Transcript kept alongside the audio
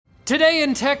Today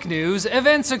in tech news,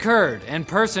 events occurred, and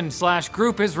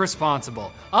person/group is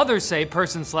responsible. Others say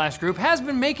person/group has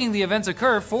been making the events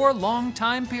occur for a long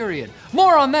time period.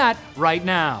 More on that right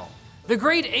now. The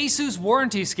great ASUS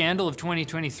warranty scandal of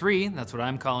 2023, that's what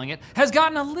I'm calling it, has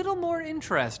gotten a little more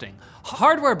interesting.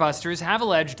 Hardware busters have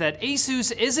alleged that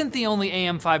ASUS isn't the only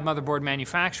AM5 motherboard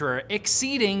manufacturer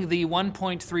exceeding the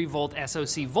 1.3 volt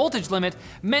SoC voltage limit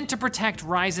meant to protect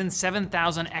Ryzen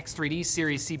 7000 X3D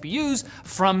series CPUs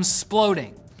from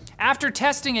sploding. After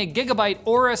testing a Gigabyte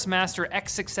Aorus Master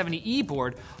X670E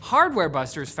board, hardware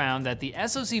busters found that the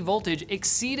SoC voltage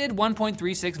exceeded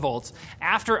 1.36 volts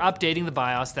after updating the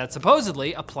BIOS that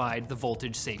supposedly applied the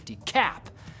voltage safety cap.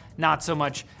 Not so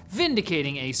much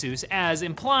vindicating ASUS as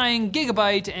implying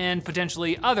Gigabyte and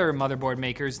potentially other motherboard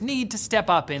makers need to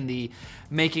step up in the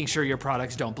making sure your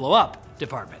products don't blow up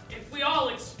department. If we all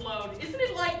explode, isn't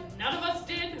it like none of us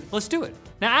did? Let's do it.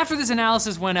 Now, after this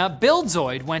analysis went up,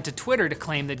 Buildzoid went to Twitter to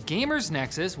claim that Gamers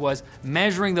Nexus was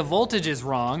measuring the voltages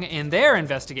wrong in their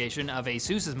investigation of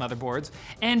ASUS's motherboards,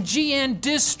 and GN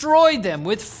destroyed them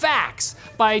with facts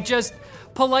by just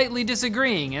politely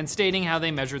disagreeing and stating how they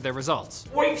measured their results.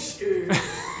 Wasted!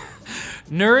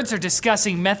 Nerds are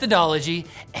discussing methodology,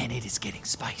 and it is getting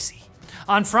spicy.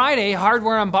 On Friday,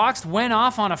 Hardware Unboxed went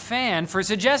off on a fan for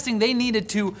suggesting they needed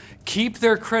to keep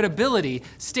their credibility,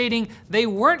 stating they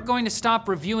weren't going to stop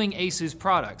reviewing ASUS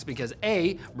products because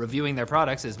A, reviewing their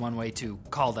products is one way to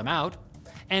call them out,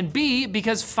 and B,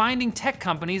 because finding tech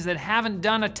companies that haven't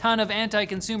done a ton of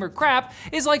anti-consumer crap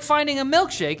is like finding a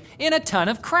milkshake in a ton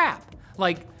of crap.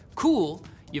 Like, cool,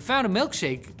 you found a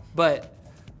milkshake, but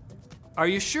are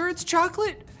you sure it's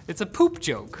chocolate? It's a poop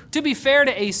joke. To be fair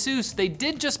to ASUS, they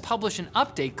did just publish an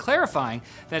update clarifying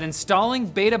that installing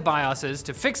beta BIOSes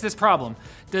to fix this problem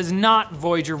does not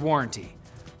void your warranty.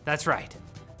 That's right.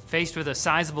 Faced with a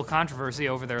sizable controversy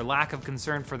over their lack of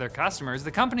concern for their customers,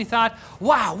 the company thought,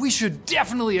 wow, we should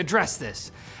definitely address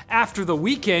this. After the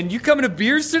weekend, you coming to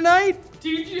beers tonight?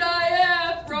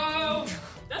 TGIF, bro!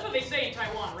 That's what they say in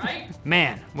Taiwan, right?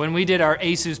 Man, when we did our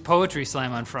ASUS Poetry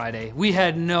Slam on Friday, we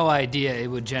had no idea it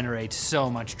would generate so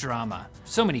much drama,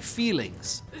 so many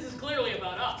feelings. This is clearly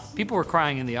about us. People were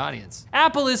crying in the audience.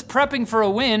 Apple is prepping for a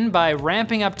win by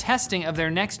ramping up testing of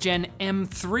their next-gen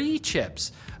M3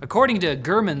 chips. According to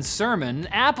Gurman's sermon,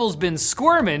 Apple's been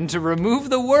squirming to remove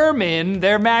the worm in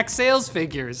their Mac sales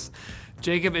figures.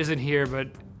 Jacob isn't here, but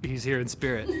he's here in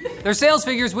spirit. Their sales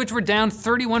figures, which were down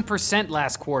 31%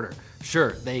 last quarter.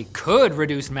 Sure, they could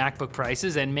reduce MacBook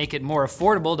prices and make it more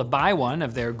affordable to buy one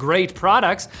of their great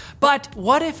products, but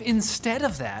what if instead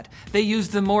of that, they use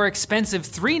the more expensive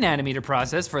 3nm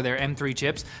process for their M3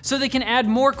 chips so they can add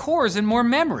more cores and more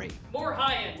memory? More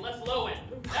high-end, less low-end.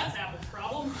 That's Apple's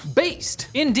problem. Based.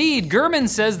 Indeed, Gurman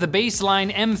says the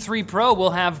baseline M3 Pro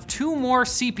will have 2 more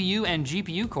CPU and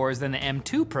GPU cores than the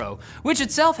M2 Pro, which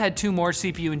itself had 2 more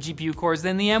CPU and GPU cores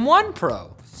than the M1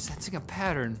 Pro. Sensing a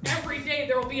pattern. Every day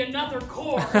there will be another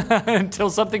core. Until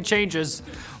something changes,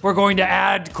 we're going to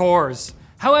add cores.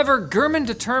 However, Gurman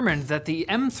determined that the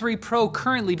M3 Pro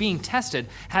currently being tested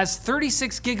has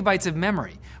 36 gigabytes of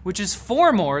memory, which is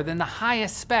 4 more than the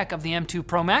highest spec of the M2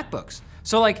 Pro MacBooks.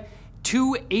 So like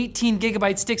 2 18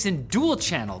 gigabyte sticks in dual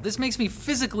channel. This makes me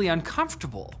physically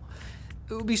uncomfortable.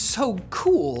 It would be so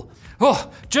cool.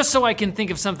 Oh, just so I can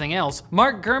think of something else,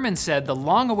 Mark Gurman said the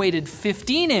long-awaited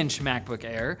 15-inch MacBook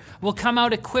Air will come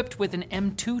out equipped with an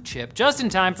M2 chip just in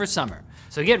time for summer.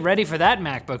 So get ready for that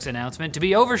MacBook's announcement to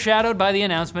be overshadowed by the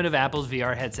announcement of Apple's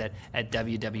VR headset at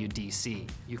WWDC.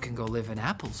 You can go live in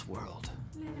Apple's world.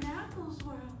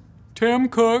 Tim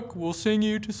Cook will sing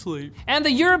you to sleep. And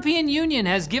the European Union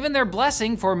has given their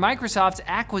blessing for Microsoft's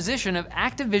acquisition of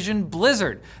Activision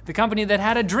Blizzard, the company that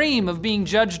had a dream of being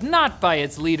judged not by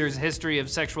its leader's history of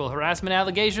sexual harassment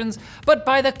allegations, but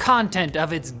by the content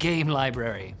of its game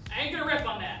library. I ain't gonna riff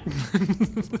on that.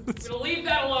 I'm gonna leave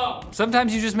that alone.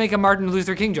 Sometimes you just make a Martin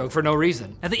Luther King joke for no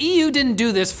reason. Now, the EU didn't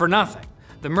do this for nothing.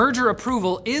 The merger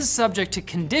approval is subject to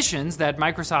conditions that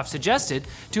Microsoft suggested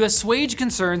to assuage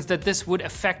concerns that this would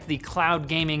affect the cloud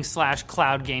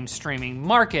gaming/cloud game streaming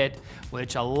market,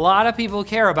 which a lot of people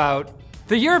care about.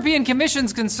 The European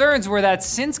Commission's concerns were that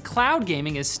since cloud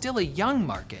gaming is still a young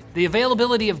market, the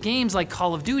availability of games like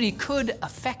Call of Duty could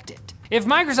affect it. If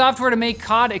Microsoft were to make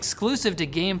COD exclusive to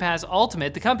Game Pass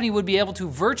Ultimate, the company would be able to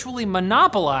virtually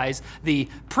monopolize the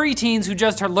preteens who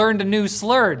just learned a new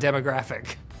slur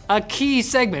demographic. a key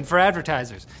segment for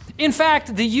advertisers. In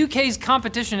fact, the UK's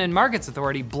Competition and Markets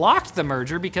Authority blocked the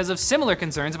merger because of similar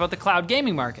concerns about the cloud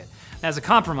gaming market. As a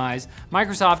compromise,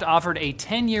 Microsoft offered a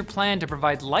 10-year plan to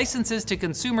provide licenses to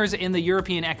consumers in the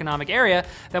European Economic Area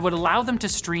that would allow them to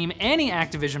stream any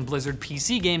Activision Blizzard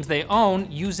PC games they own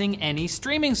using any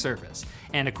streaming service,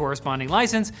 and a corresponding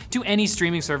license to any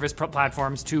streaming service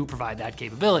platforms to provide that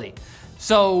capability.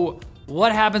 So,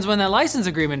 what happens when that license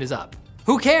agreement is up?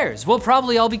 Who cares? We'll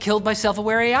probably all be killed by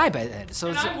self-aware AI by then.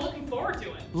 So I'm looking forward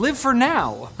to it. Live for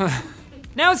now.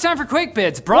 Now it's time for Quick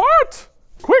Bits, bro. What?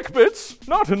 Quick Bits?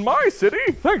 Not in my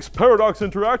city. Thanks Paradox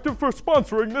Interactive for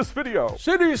sponsoring this video.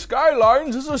 City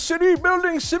Skylines is a city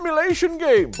building simulation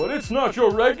game, but it's not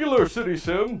your regular city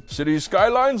sim. City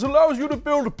Skylines allows you to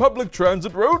build public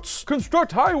transit routes,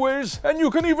 construct highways, and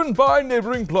you can even buy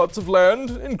neighboring plots of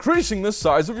land, increasing the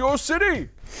size of your city.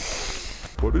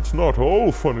 But it's not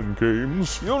all fun and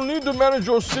games. You'll need to manage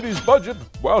your city's budget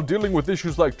while dealing with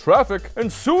issues like traffic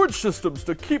and sewage systems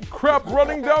to keep crap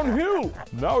running downhill.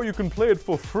 Now you can play it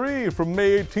for free from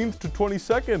May 18th to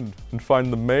 22nd and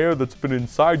find the mayor that's been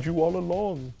inside you all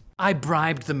along. I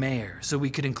bribed the mayor so we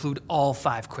could include all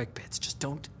 5 Quick Bits. Just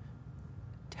don't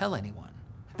tell anyone.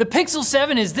 The Pixel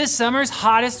 7 is this summer's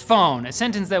hottest phone, a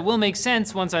sentence that will make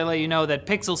sense once I let you know that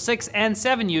Pixel 6 and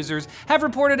 7 users have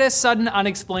reported a sudden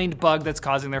unexplained bug that's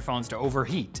causing their phones to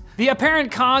overheat. The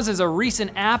apparent cause is a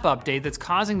recent app update that's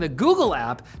causing the Google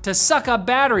app to suck up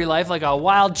battery life like a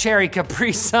wild cherry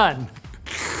Capri Sun.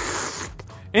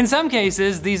 In some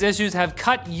cases, these issues have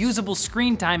cut usable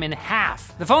screen time in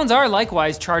half. The phones are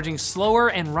likewise charging slower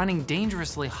and running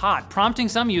dangerously hot, prompting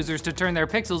some users to turn their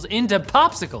Pixels into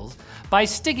popsicles by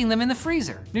sticking them in the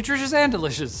freezer. Nutritious and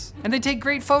delicious. And they take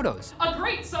great photos. A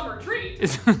great summer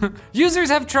treat. Users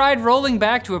have tried rolling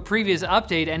back to a previous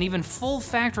update and even full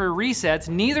factory resets,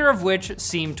 neither of which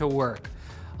seem to work.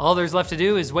 All there's left to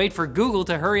do is wait for Google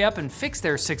to hurry up and fix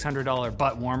their $600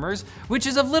 butt warmers, which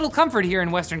is of little comfort here in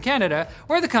Western Canada,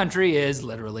 where the country is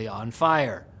literally on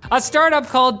fire. A startup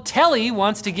called Telly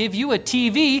wants to give you a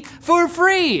TV for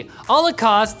free. All it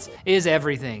costs is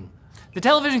everything. The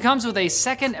television comes with a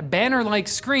second banner-like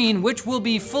screen, which will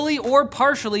be fully or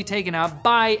partially taken up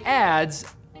by ads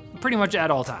pretty much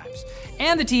at all times.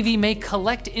 And the TV may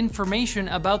collect information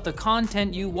about the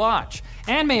content you watch,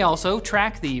 and may also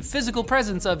track the physical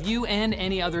presence of you and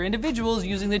any other individuals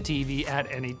using the TV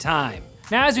at any time.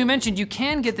 Now, as we mentioned, you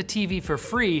can get the TV for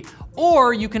free,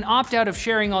 or you can opt out of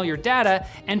sharing all your data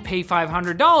and pay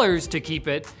 $500 to keep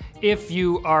it if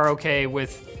you are okay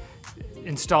with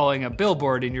installing a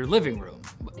billboard in your living room.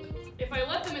 If I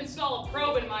let them install a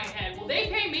probe in my head, will they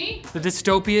pay me? The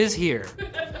dystopia is here.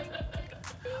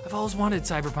 I've always wanted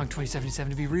Cyberpunk 2077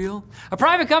 to be real. A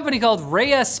private company called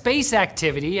Rhea Space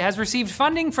Activity has received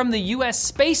funding from the US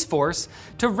Space Force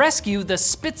to rescue the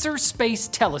Spitzer Space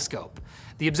Telescope.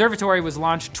 The observatory was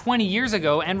launched 20 years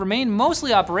ago and remained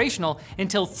mostly operational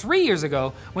until 3 years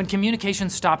ago when communication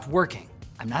stopped working.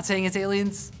 I'm not saying it's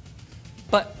aliens,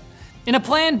 but in a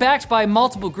plan backed by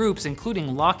multiple groups,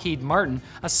 including Lockheed Martin,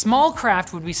 a small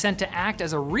craft would be sent to act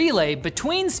as a relay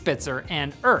between Spitzer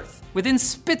and Earth, within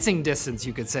spitzing distance,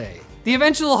 you could say. The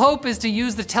eventual hope is to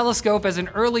use the telescope as an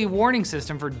early warning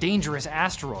system for dangerous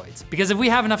asteroids, because if we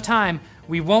have enough time,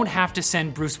 we won't have to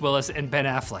send Bruce Willis and Ben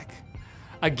Affleck.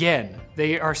 Again,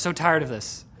 they are so tired of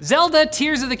this. Zelda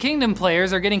Tears of the Kingdom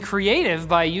players are getting creative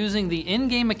by using the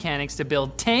in-game mechanics to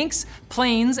build tanks,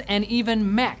 planes, and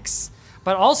even mechs.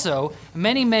 But also,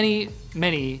 many,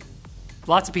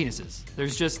 lots of penises.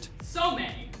 There's just So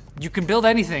many. You can build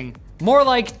anything. More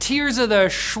like Tears of the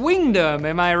Schwingdom,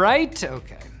 am I right?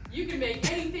 Okay. You can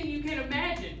make anything you can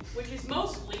imagine, which is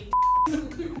mostly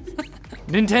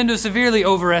Nintendo severely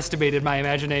overestimated my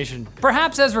imagination.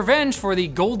 Perhaps as revenge for the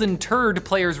golden turd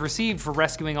players received for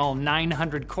rescuing all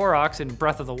 900 Koroks in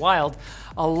Breath of the Wild,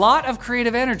 a lot of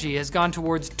creative energy has gone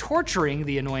towards torturing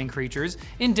the annoying creatures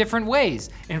in different ways,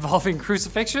 involving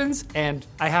crucifixions, and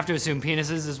I have to assume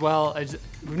penises as well.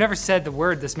 We've never said the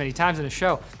word this many times in a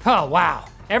show. Oh, wow.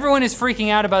 Everyone is freaking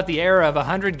out about the era of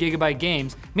 100 gigabyte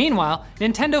games. Meanwhile,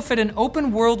 Nintendo fit an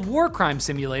open world war crime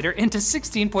simulator into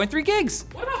 16.3 gigs.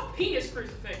 What about penis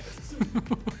crucifixions?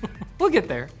 We'll get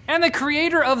there. And the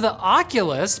creator of the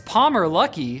Oculus, Palmer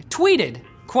Luckey, tweeted,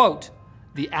 quote,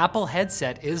 "The Apple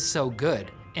headset is so good,"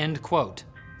 end quote.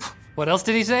 What else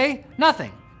did he say?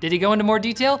 Nothing. Did he go into more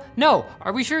detail? No.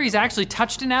 Are we sure he's actually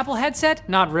touched an Apple headset?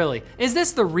 Not really. Is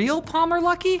this the real Palmer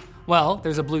Luckey? Well,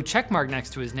 there's a blue check mark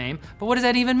next to his name, but what does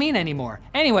that even mean anymore?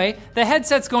 Anyway, the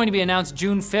headset's going to be announced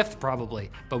June 5th probably,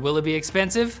 but will it be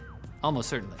expensive? Almost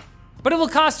certainly. But it will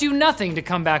cost you nothing to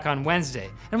come back on Wednesday.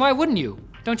 And why wouldn't you?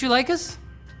 Don't you like us?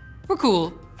 We're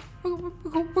cool.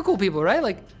 we're cool people, right?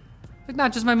 Like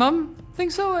not just my mom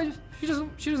thinks so. She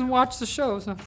doesn't watch the show, so.